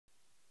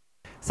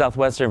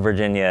Southwestern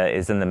Virginia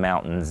is in the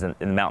mountains, in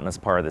the mountainous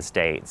part of the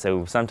state.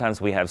 So sometimes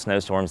we have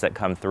snowstorms that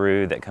come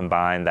through that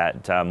combine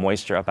that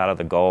moisture up out of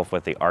the Gulf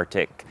with the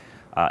Arctic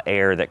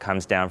air that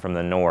comes down from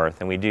the north.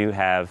 And we do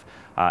have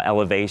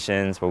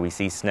elevations where we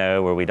see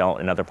snow where we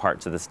don't in other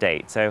parts of the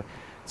state. So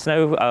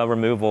snow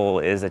removal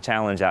is a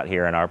challenge out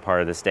here in our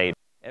part of the state.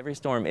 Every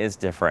storm is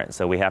different,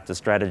 so we have to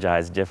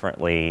strategize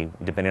differently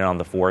depending on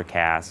the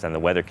forecast and the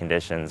weather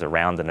conditions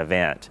around an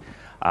event.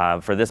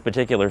 For this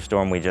particular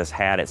storm we just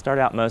had, it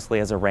started out mostly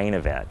as a rain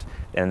event.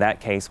 In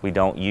that case, we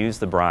don't use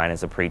the brine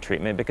as a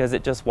pre-treatment because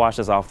it just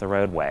washes off the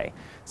roadway.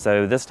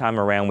 So this time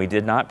around, we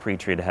did not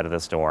pre-treat ahead of the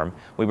storm.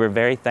 We were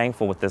very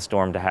thankful with this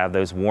storm to have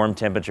those warm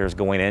temperatures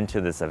going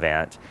into this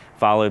event,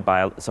 followed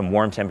by some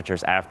warm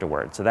temperatures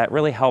afterwards. So that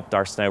really helped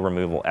our snow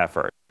removal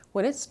effort.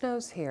 When it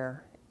snows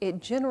here, it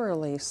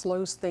generally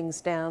slows things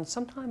down,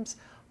 sometimes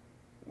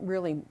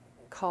really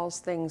calls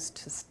things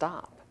to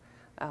stop.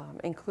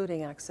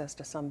 Including access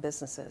to some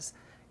businesses.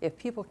 If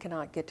people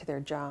cannot get to their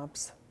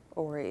jobs,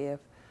 or if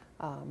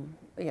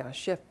a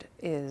shift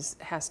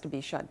has to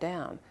be shut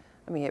down,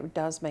 I mean, it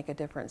does make a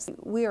difference.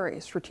 We are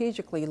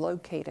strategically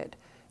located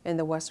in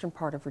the western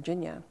part of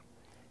Virginia,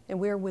 and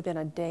we're within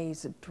a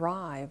day's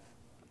drive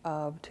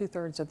of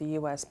 2/3 of the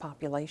U.S.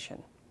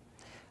 population.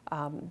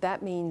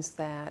 That means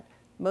that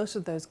most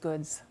of those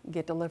goods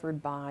get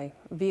delivered by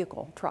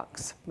vehicle,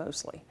 trucks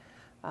mostly,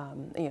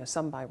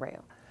 some by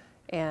rail.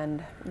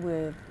 And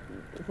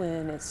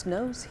when it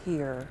snows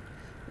here,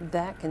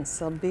 that can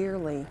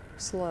severely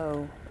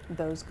slow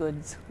those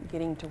goods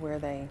getting to where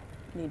they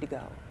need to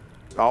go.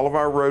 All of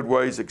our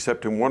roadways,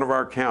 except in one of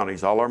our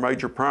counties, all our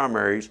major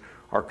primaries,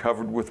 are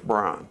covered with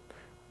brine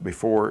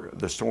before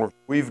the storm.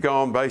 We've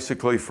gone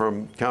basically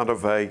from kind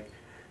of a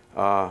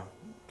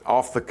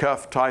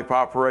off-the-cuff type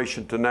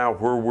operation to now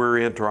where we're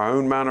into our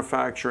own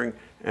manufacturing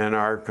and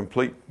our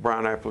complete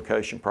brine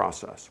application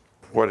process.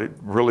 What it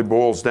really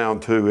boils down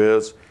to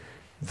is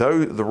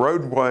though the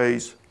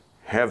roadways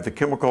have the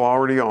chemical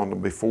already on them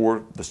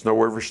before the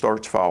snow ever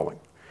starts falling.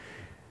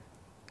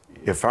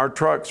 If our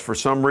trucks, for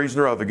some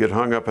reason or other, get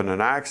hung up in an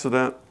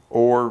accident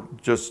or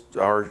just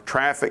our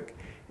traffic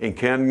and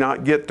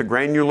cannot get the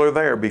granular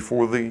there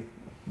before the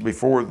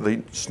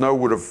snow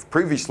would have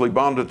previously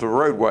bonded to the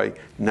roadway,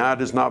 now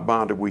it is not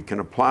bonded. We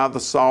can apply the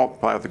salt,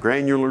 apply the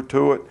granular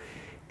to it,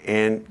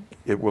 and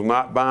it will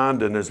not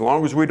bind. And as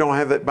long as we don't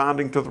have that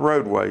bonding to the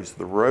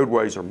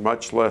roadways are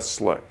much less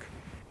slick.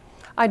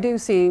 I do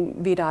see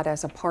VDOT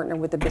as a partner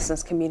with the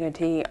business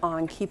community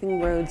on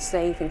keeping roads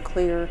safe and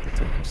clear.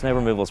 Snow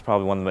removal is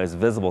probably one of the most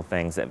visible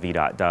things that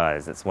VDOT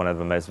does. It's one of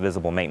the most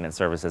visible maintenance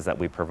services that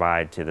we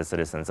provide to the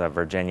citizens of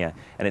Virginia,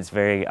 and it's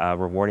very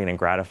rewarding and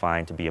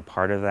gratifying to be a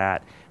part of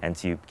that and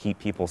to keep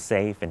people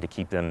safe and to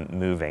keep them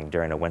moving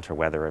during a winter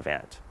weather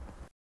event.